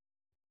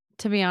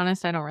 To be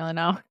honest, I don't really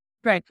know.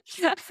 Right.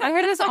 I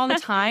heard this all the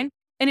time.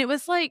 And it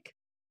was like,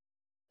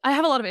 I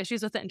have a lot of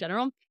issues with it in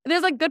general.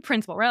 There's like good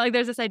principle, right? Like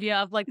there's this idea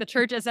of like the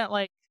church isn't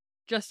like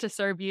just to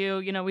serve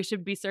you, we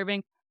should be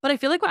serving. But I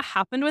feel like what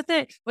happened with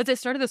it was it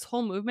started this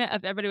whole movement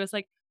of everybody was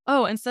like,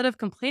 oh, instead of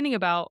complaining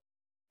about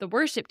the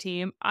worship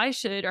team,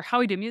 or how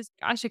we do music,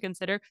 I should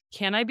consider,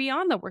 can I be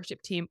on the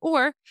worship team?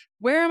 Or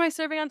where am I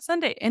serving on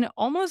Sunday? And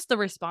almost the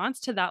response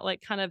to that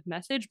like kind of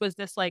message was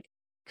this like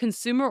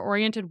consumer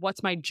oriented,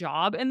 what's my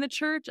job in the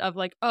church of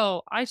like,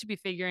 oh, I should be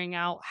figuring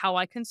out how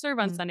I can serve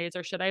on Mm. Sundays,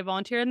 or should I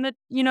volunteer in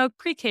the,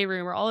 pre-K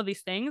room, or all of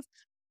these things.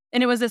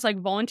 And it was this like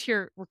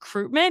volunteer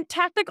recruitment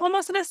tactic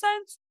almost in a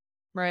sense.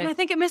 And Right. I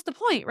think it missed the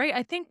point, right?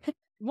 I think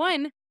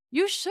one,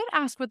 you should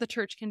ask what the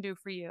church can do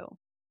for you.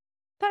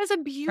 That is a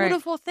Right.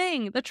 beautiful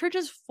thing. The church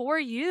is for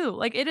you.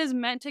 Like it is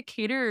meant to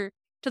cater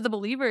to the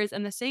believers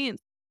and the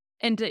saints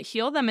and to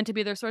heal them and to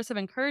be their source of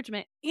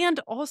encouragement. And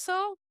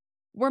also,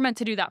 we're meant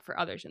to do that for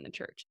others in the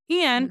church. Mm.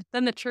 And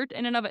then the church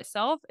in and of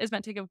itself is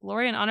meant to give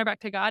glory and honor back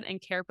to God and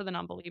care for the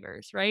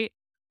non-believers, right?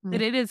 That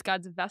Mm. it is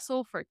God's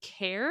vessel for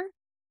care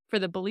for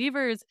the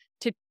believers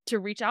to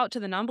reach out to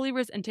the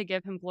non-believers and to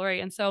give him glory.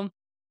 And so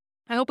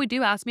I hope we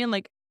do ask me, and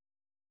like,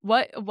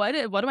 what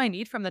do I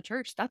need from the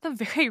church? That's a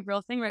very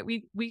real thing, right?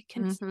 We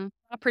can Mhm.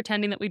 stop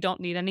pretending that we don't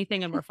need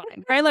anything and we're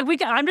fine, right?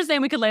 Like I'm just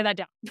saying we could lay that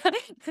down.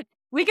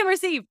 We can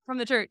receive from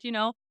the church,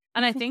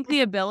 And I think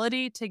the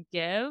ability to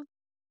give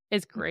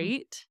is Mhm.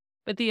 great,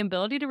 but the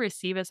ability to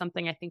receive is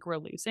something I think we're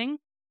losing.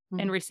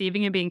 And Mhm.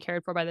 receiving and being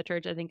cared for by the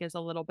church, I think, is a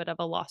little bit of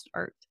a lost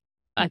art.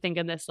 I Mm. think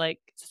in this like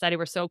society,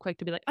 we're so quick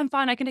to be like, I'm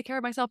fine, I can take care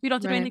of myself. You don't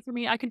have to do Right. anything for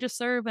me. I can just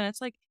serve. And it's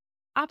like,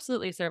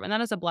 absolutely serve. And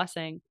that is a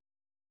blessing.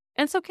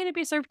 And it's okay to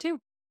be served too.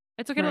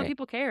 It's okay to let Right.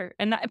 people care.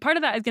 And part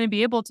of that is going to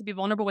be able to be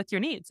vulnerable with your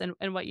needs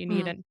and what you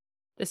need Mm. and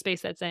the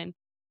space that's in.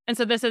 And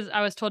so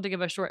I was told to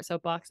give a short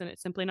soapbox, and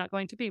it's simply not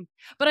going to be.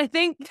 But I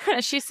think,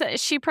 She said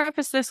she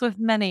prefaced this with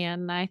many,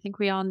 and I think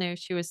we all knew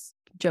she was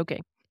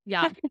joking.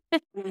 yeah,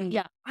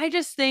 yeah, I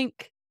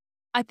think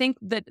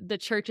that the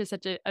church is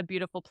such a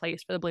beautiful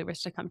place for the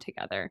believers to come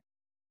together.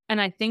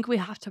 And I think we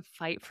have to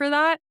fight for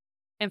that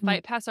and Mm.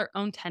 fight past our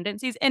own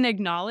tendencies and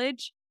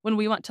acknowledge when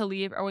we want to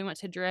leave, or we want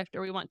to drift,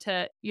 or we want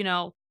to,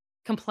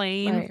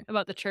 complain Right.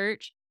 about the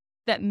church,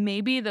 that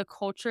maybe the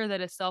culture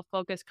that is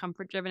self-focused,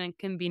 comfort-driven, and Mm.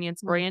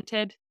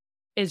 convenience-oriented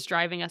is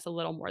driving us a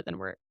little more than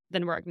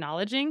we're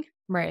acknowledging.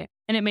 Right.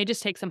 And it may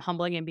just take some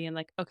humbling and being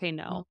like, okay, Mm.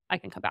 no, I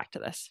can come back to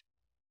this.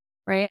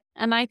 Right.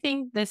 And I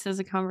think this is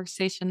a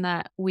conversation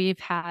that we've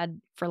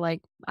had for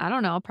like, I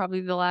don't know,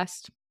 probably the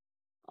last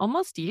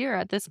almost year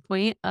at this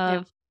point Yeah.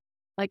 of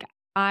like,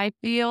 I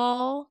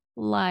feel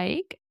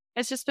like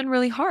it's just been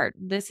really hard.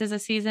 This is a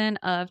season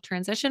of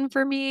transition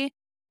for me.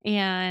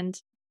 And,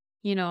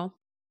 you know,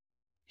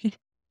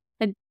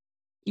 and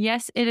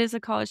yes, it is a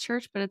college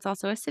church, but it's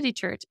also a city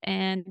church.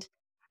 And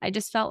I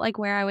just felt like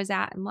where I was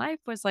at in life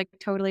was like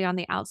totally on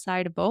the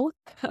outside of both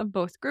of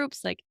both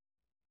groups. Like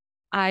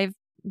I've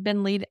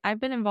I've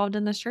been involved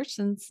in this church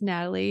since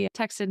Natalie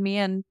texted me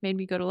and made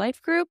me go to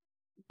life group.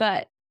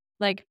 But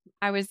like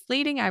I was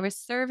leading, I was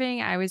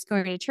serving, I was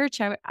going to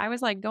church. I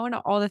was like going to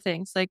all the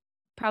things, like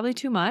probably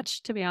too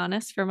much, to be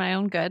honest, for my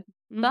own good.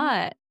 Hmm.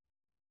 But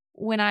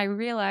when I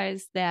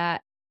realized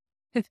that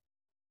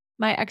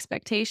my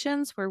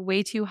expectations were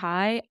way too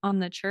high on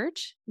the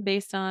church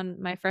based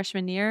on my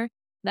freshman year,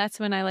 that's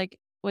when I like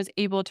was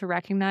able to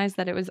recognize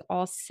that it was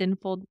all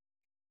sinful,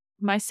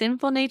 my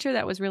sinful nature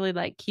that was really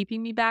like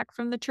keeping me back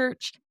from the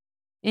church.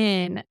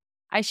 And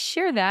I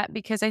share that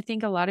because I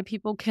think a lot of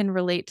people can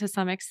relate to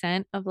some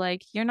extent of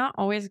like, you're not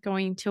always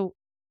going to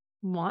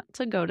want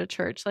to go to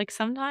church. Like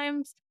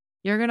sometimes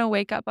you're going to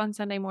wake up on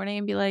Sunday morning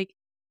and be like,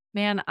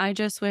 man, I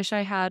just wish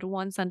I had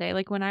one Sunday.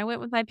 Like when I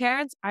went with my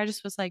parents, I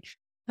just was like,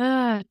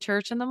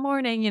 church in the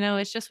morning,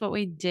 it's just what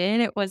we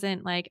did. It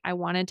wasn't like I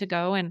wanted to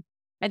go. And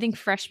I think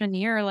freshman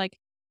year, like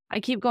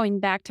I keep going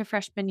back to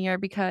freshman year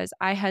because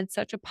I had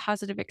such a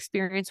positive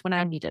experience when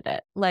I needed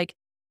it. Like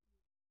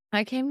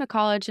I came to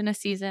college in a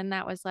season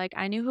that was like,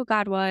 I knew who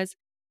God was.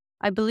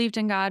 I believed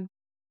in God,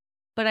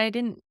 but I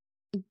didn't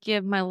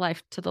give my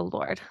life to the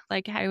Lord.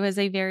 Like I was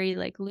a very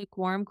like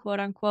lukewarm,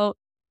 quote unquote.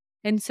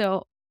 And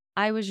so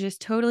I was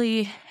just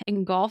totally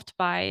engulfed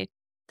by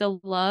the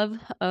love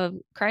of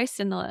Christ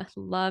and the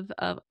love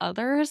of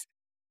others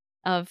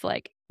of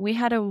like we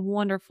had a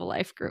wonderful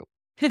life group.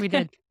 We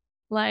did.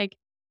 Like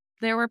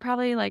there were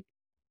probably like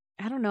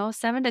I don't know,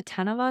 7 to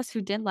 10 of us who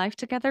did life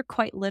together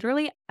quite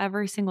literally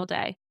every single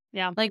day.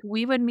 Yeah. Like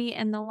we would meet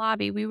in the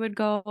lobby, we would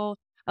go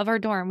of our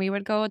dorm, we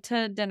would go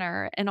to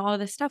dinner and all of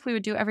this stuff. We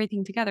would do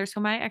everything together.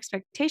 So my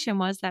expectation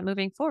was that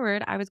moving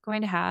forward, I was going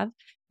to have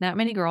that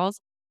many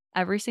girls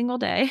every single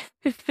day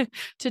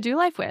to do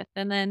life with.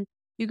 And then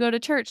you go to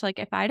church. Like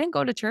if I didn't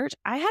go to church,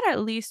 I had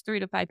at least 3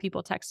 to 5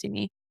 people texting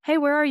me, "Hey,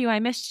 where are you? I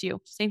missed you."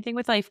 Same thing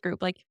with life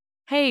group. Like,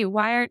 "Hey,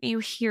 why aren't you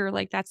here?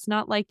 Like that's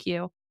not like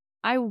you."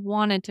 I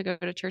wanted to go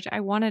to church. I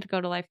wanted to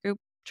go to life group.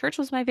 Church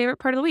was my favorite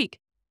part of the week.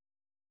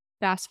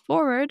 Fast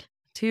forward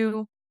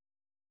to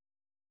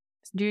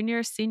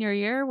junior, senior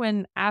year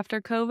when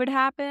after COVID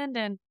happened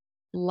and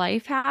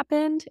life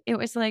happened, it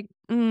was like,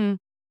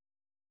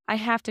 I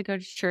have to go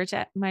to church.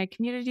 My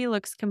community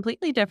looks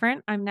completely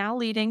different. I'm now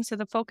leading. So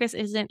the focus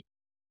isn't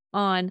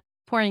on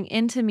pouring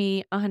into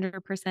me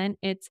 100%.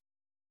 It's,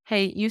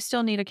 hey, you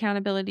still need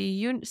accountability.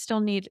 You still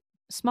need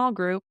small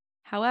group.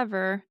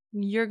 However,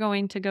 you're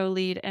going to go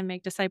lead and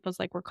make disciples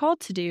like we're called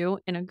to do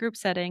in a group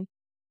setting.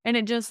 And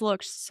it just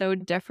looked so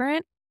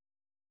different.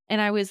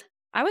 And I was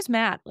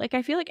mad. Like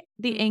I feel like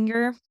the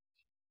anger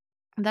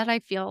that I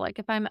feel like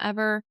if I'm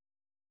ever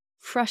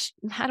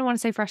I don't want to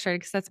say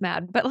frustrated because that's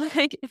mad, but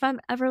like if I'm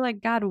ever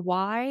like, God,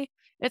 why?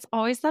 It's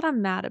always that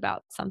I'm mad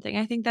about something.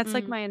 I think that's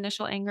like Mm, my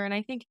initial anger. And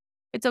I think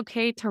it's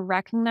okay to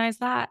recognize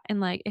that and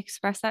like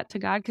express that to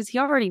God because He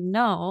already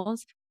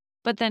knows.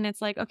 But then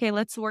it's like, okay,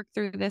 let's work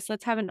through this.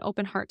 Let's have an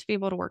open heart to be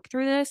able to work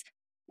through this.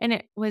 And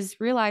it was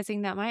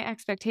realizing that my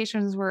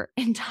expectations were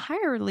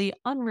entirely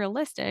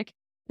unrealistic,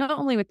 not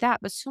only with that,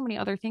 but so many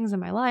other things in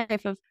my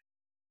life of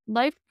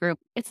life group,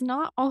 it's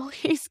not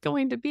always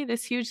going to be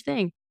this huge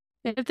thing.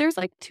 If there's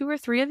like two or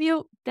three of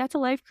you, that's a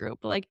life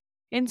group. Like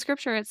in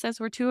scripture, it says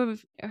we're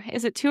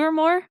is it two or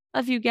more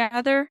of you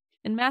gather?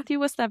 In Matthew,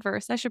 what's that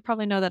verse? I should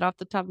probably know that off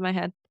the top of my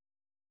head.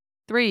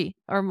 Three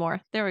or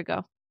more. There we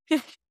go.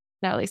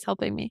 Natalie's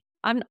helping me.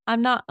 I'm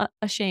not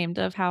ashamed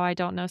of how I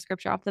don't know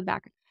scripture off the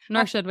back,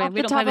 nor should we. off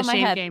We the don't play top the of my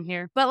shame head. game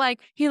here. But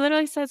like he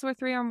literally says we're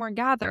three or more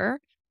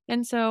gather.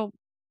 And so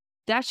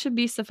that should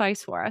be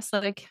suffice for us.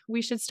 Like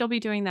we should still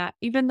be doing that,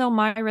 even though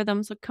my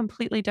rhythms look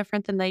completely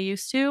different than they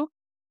used to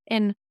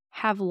and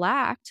have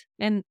lacked.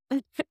 And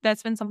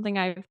that's been something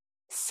I've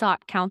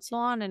sought counsel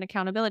on and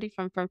accountability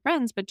from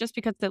friends. But just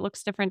because it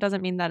looks different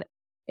doesn't mean that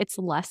it's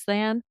less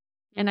than.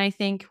 And I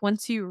think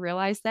once you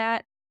realize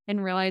that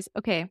and realize,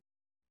 okay,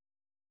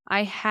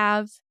 I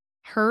have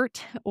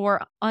hurt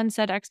or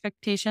unsaid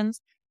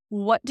expectations.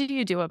 What do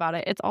you do about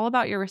it? It's all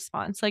about your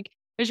response. Like,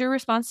 is your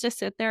response to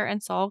sit there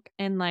and sulk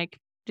and like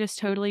just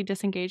totally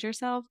disengage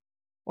yourself?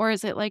 Or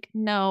is it like,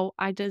 no,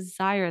 I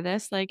desire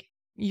this? Like,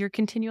 you're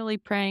continually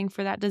praying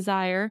for that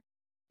desire.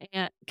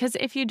 And because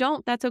if you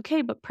don't, that's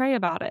okay, but pray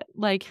about it.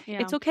 Like, Yeah.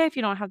 it's okay if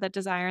you don't have that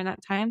desire in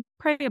that time.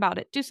 Pray about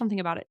it, do something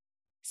about it.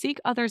 Seek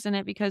others in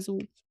it because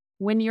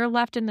when you're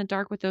left in the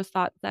dark with those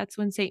thoughts, that's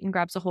when Satan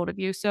grabs a hold of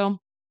you. So,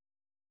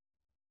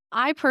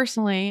 I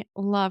personally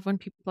love when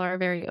people are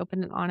very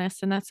open and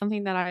honest, and that's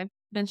something that I've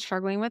been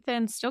struggling with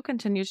and still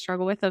continue to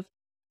struggle with of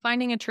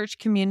finding a church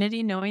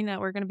community, knowing that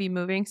we're going to be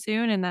moving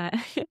soon and that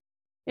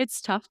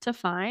it's tough to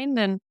find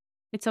and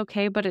it's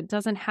okay, but it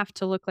doesn't have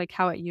to look like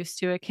how it used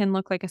to. It can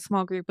look like a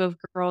small group of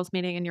girls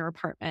meeting in your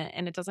apartment,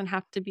 and it doesn't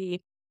have to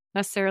be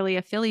necessarily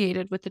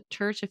affiliated with the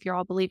church if you're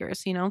all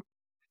believers, you know?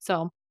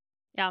 So,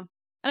 Yeah.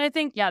 And I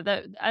think, yeah,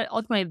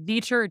 ultimately the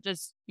church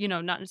is,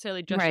 not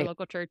necessarily just your right.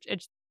 local church.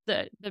 It's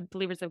the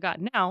believers of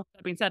God. Now,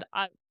 that being said,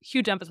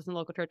 huge emphasis on the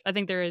local church. I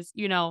think there is,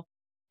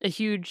 a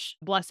huge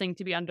blessing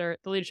to be under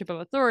the leadership of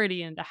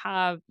authority and to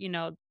have,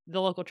 the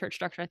local church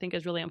structure, I think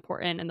is really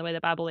important in the way the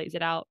Bible lays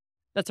it out.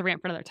 That's a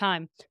rant for another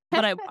time.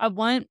 But I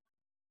want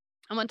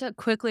to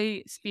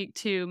quickly speak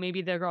to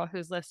maybe the girl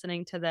who's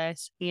listening to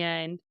this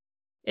and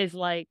is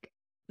like,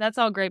 that's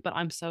all great, but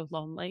I'm so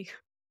lonely.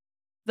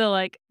 The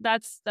like,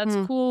 that's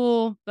Mm,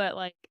 cool, but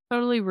like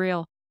totally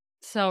real.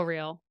 so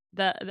real.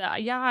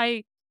 That yeah,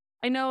 I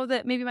know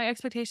that maybe my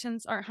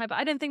expectations aren't high, but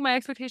I didn't think my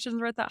expectations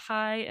were that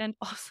high. And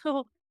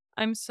also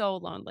I'm so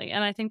lonely.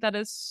 And I think that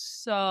is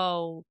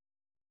so,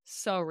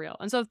 so real.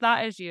 And so if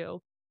that is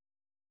you,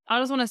 I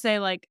just want to say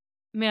like,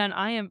 man,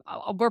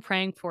 we're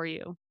praying for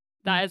you. Mm,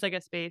 That is like a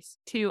space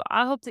too.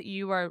 I hope that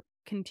you are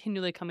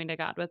continually coming to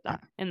God with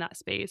that in that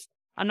space.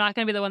 I'm not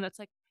going to be the one that's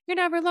like, you're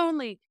never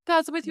lonely.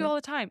 God's with you yep. all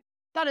the time.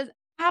 That is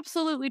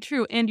absolutely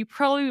true. And you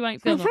probably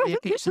might feel lonely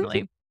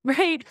occasionally,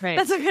 right? Right.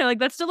 That's okay. Like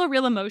that's still a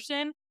real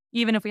emotion,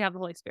 even if we have the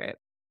Holy Spirit.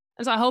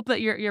 And so I hope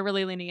that you're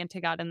really leaning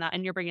into God in that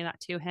and you're bringing that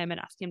to him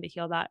and asking him to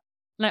heal that.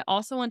 And I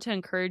also want to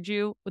encourage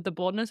you with the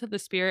boldness of the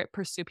Spirit,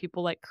 pursue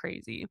people like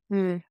crazy.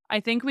 Mm, I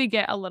think we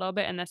get a little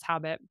bit in this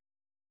habit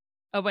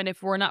of when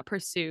if we're not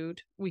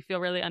pursued, we feel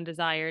really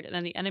undesired. And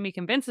then the enemy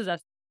convinces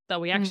us that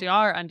we mm, actually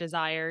are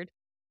undesired.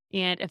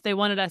 And if they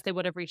wanted us, they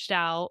would have reached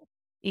out.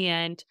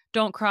 And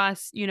don't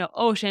cross,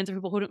 oceans or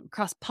people who don't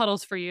cross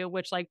puddles for you,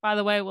 which like, by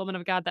the way, woman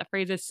of God, that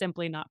phrase is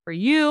simply not for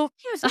you.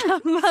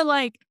 But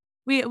like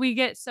we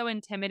get so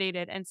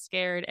intimidated and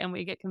scared and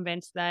we get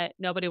convinced that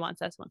nobody wants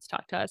to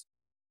talk to us.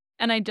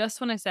 And I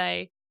just want to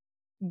say,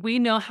 we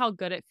know how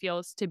good it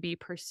feels to be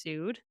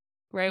pursued,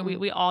 right? We mm.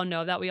 we all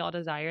know that, we all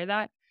desire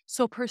that.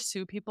 So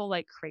pursue people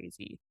like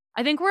crazy.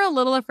 I think we're a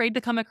little afraid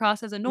to come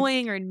across as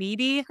annoying or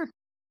needy.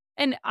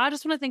 And I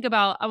just want to think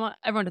about, I want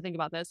everyone to think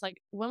about this. Like,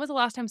 when was the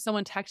last time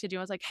someone texted you?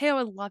 I was like, hey, I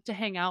would love to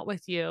hang out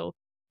with you.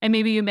 And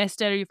maybe you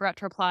missed it or you forgot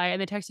to reply.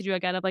 And they texted you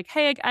again of like,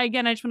 hey,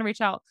 again, I just want to reach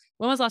out.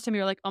 When was the last time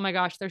you were like, oh my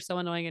gosh, they're so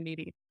annoying and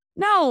needy?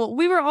 No,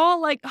 we were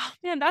all like, oh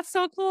man, that's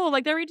so cool.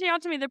 Like they're reaching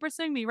out to me, they're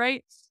pursuing me,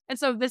 right? And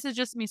so this is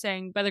just me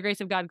saying, by the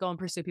grace of God, go and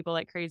pursue people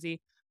like crazy.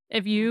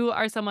 If Mm. you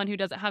are someone who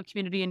doesn't have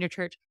community in your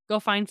church, go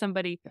find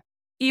somebody,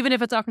 even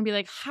if it's often be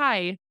like,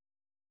 hi,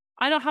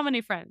 I don't have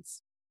any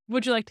friends.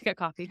 would you like to get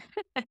coffee?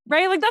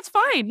 Right? Like, that's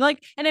fine.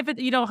 Like, and if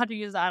you don't have to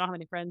use the I don't have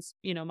any friends,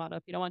 motto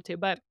if you don't want to.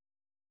 But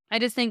I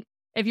just think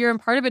if you're in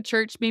part of a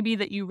church, maybe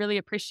that you really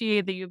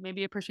appreciate, that you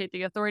maybe appreciate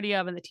the authority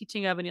of and the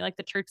teaching of, and you like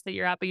the church that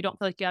you're at, but you don't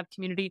feel like you have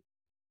community,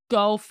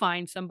 go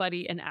find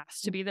somebody and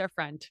ask to be their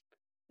friend.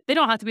 They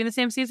don't have to be in the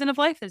same season of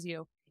life as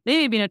you. They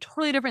may be in a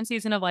totally different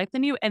season of life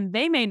than you, and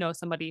they may know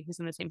somebody who's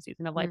in the same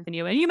season of life than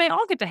you, and you may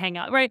all get to hang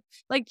out, right?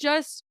 Like,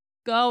 just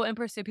go and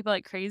pursue people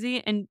like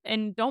crazy,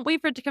 and don't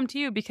wait for it to come to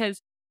you,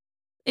 because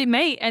it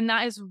may, and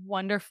that is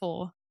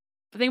wonderful.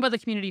 But think about the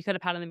community you could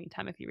have had in the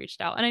meantime if you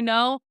reached out. And I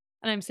know,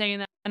 and I'm saying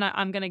that, and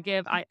I'm going to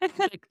give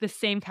like the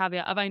same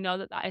caveat of I know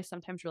that is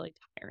sometimes really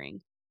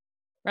tiring.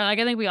 Right? Like,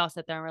 I think we all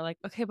sit there and we're like,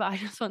 okay, but I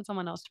just want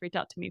someone else to reach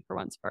out to me for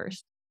once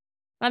first.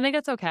 I think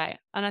it's okay.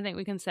 And I think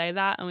we can say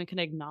that, and we can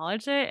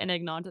acknowledge it, and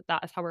acknowledge that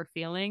that is how we're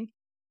feeling.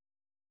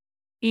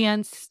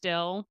 And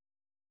still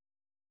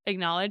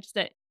acknowledge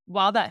that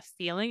while that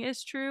feeling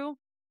is true,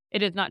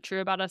 it is not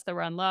true about us that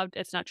we're unloved.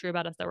 It's not true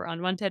about us that we're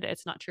unwanted.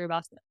 It's not true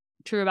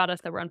about us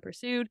that we're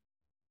unpursued.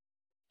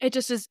 It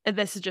just is.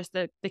 This is just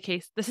the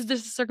case. This is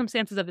just the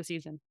circumstances of the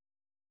season.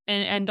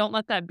 And don't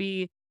let that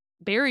be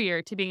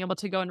barrier to being able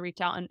to go and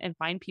reach out and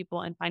find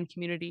people and find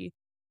community,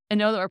 and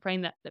know that we're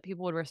praying that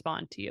people would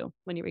respond to you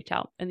when you reach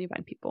out and you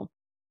find people.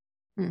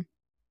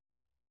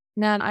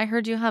 Nat, I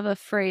heard you have a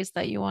phrase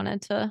that you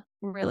wanted to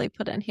really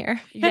put in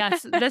here.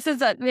 Yes, this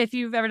is if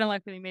you've ever done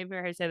life with me, maybe I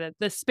heard say that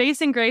the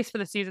space and grace for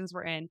the seasons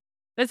we're in.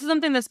 This is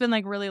something that's been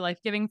like really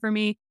life-giving for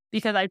me,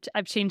 because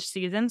I've changed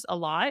seasons a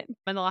lot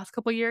in the last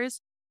couple of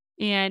years,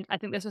 and I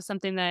think this was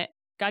something that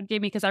God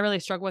gave me because I really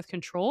struggle with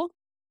control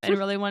and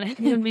really wanted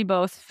You and me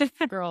both.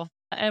 girl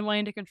and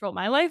wanting to control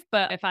my life.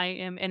 But if I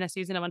am in a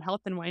season of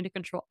unhealth and wanting to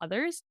control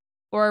others,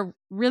 or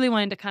really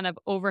wanting to kind of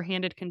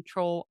overhanded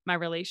control my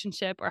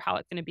relationship or how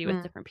it's going to be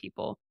with different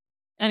people.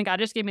 And God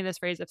just gave me this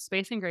phrase of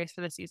space and grace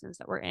for the seasons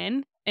that we're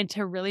in, and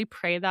to really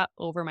pray that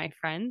over my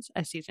friends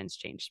as seasons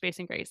change, space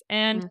and grace.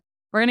 And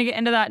we're going to get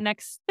into that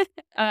next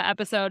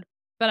episode.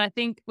 But I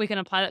think we can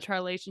apply that to our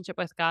relationship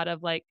with God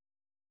of like,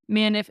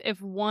 man, if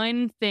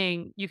one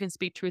thing you can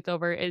speak truth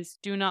over is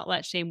do not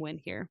let shame win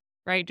here,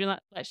 right? Do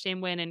not let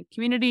shame win in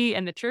community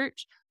and the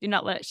church. Do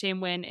not let shame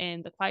win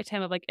in the quiet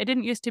time of like, it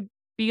didn't used to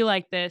be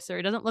like this, or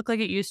it doesn't look like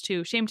it used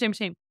to. Shame, shame,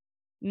 shame.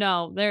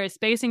 No, there is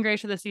space and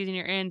grace for the season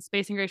you're in,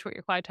 space and grace for what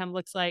your quiet time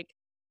looks like.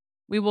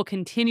 We will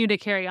continue to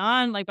carry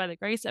on, like by the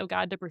grace of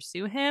God, to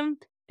pursue him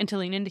and to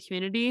lean into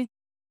community,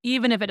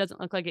 even if it doesn't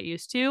look like it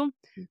used to,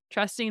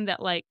 trusting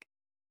that like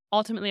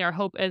ultimately our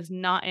hope is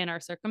not in our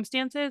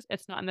circumstances.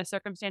 It's not in the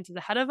circumstances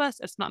ahead of us.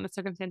 It's not in the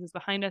circumstances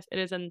behind us. It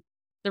is in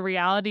the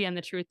reality and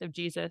the truth of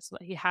Jesus,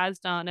 what he has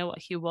done and what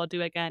he will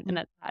do again. And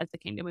that is the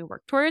kingdom we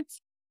work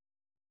towards,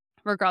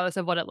 regardless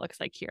of what it looks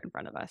like here in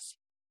front of us.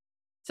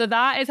 So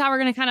that is how we're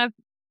going to kind of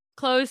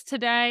close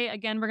today.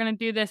 Again, we're going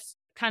to do this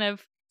kind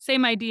of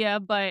same idea,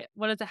 but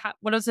what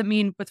does it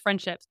mean with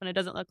friendships when it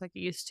doesn't look like it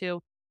used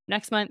to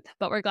next month?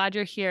 But we're glad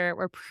you're here.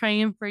 We're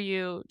praying for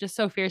you just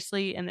so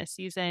fiercely in this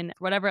season,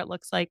 whatever it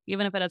looks like,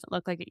 even if it doesn't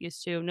look like it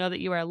used to. Know that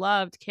you are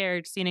loved,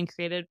 cared, seen, and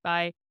created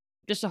by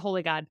just a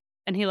holy God.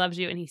 And he loves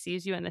you and he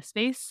sees you in this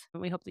space.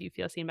 And we hope that you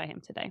feel seen by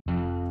him today.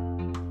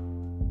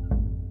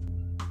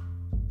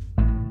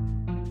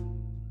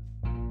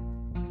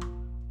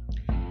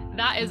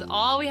 That is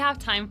all we have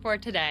time for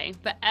today,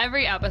 but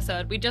every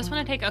episode, we just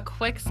want to take a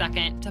quick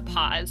second to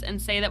pause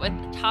and say that with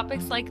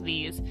topics like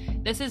these,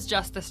 this is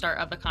just the start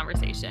of the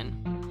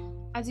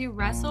conversation. As you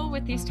wrestle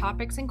with these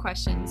topics and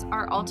questions,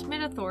 our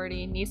ultimate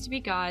authority needs to be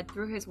God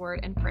through his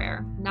word and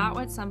prayer, not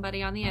what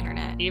somebody on the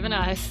internet, even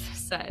us,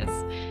 says.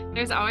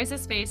 There's always a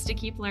space to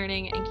keep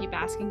learning and keep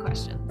asking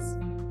questions.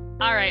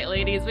 All right,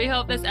 ladies, we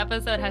hope this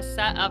episode has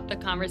set up the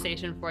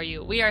conversation for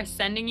you. We are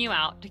sending you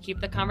out to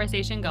keep the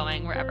conversation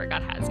going wherever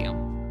God has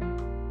you.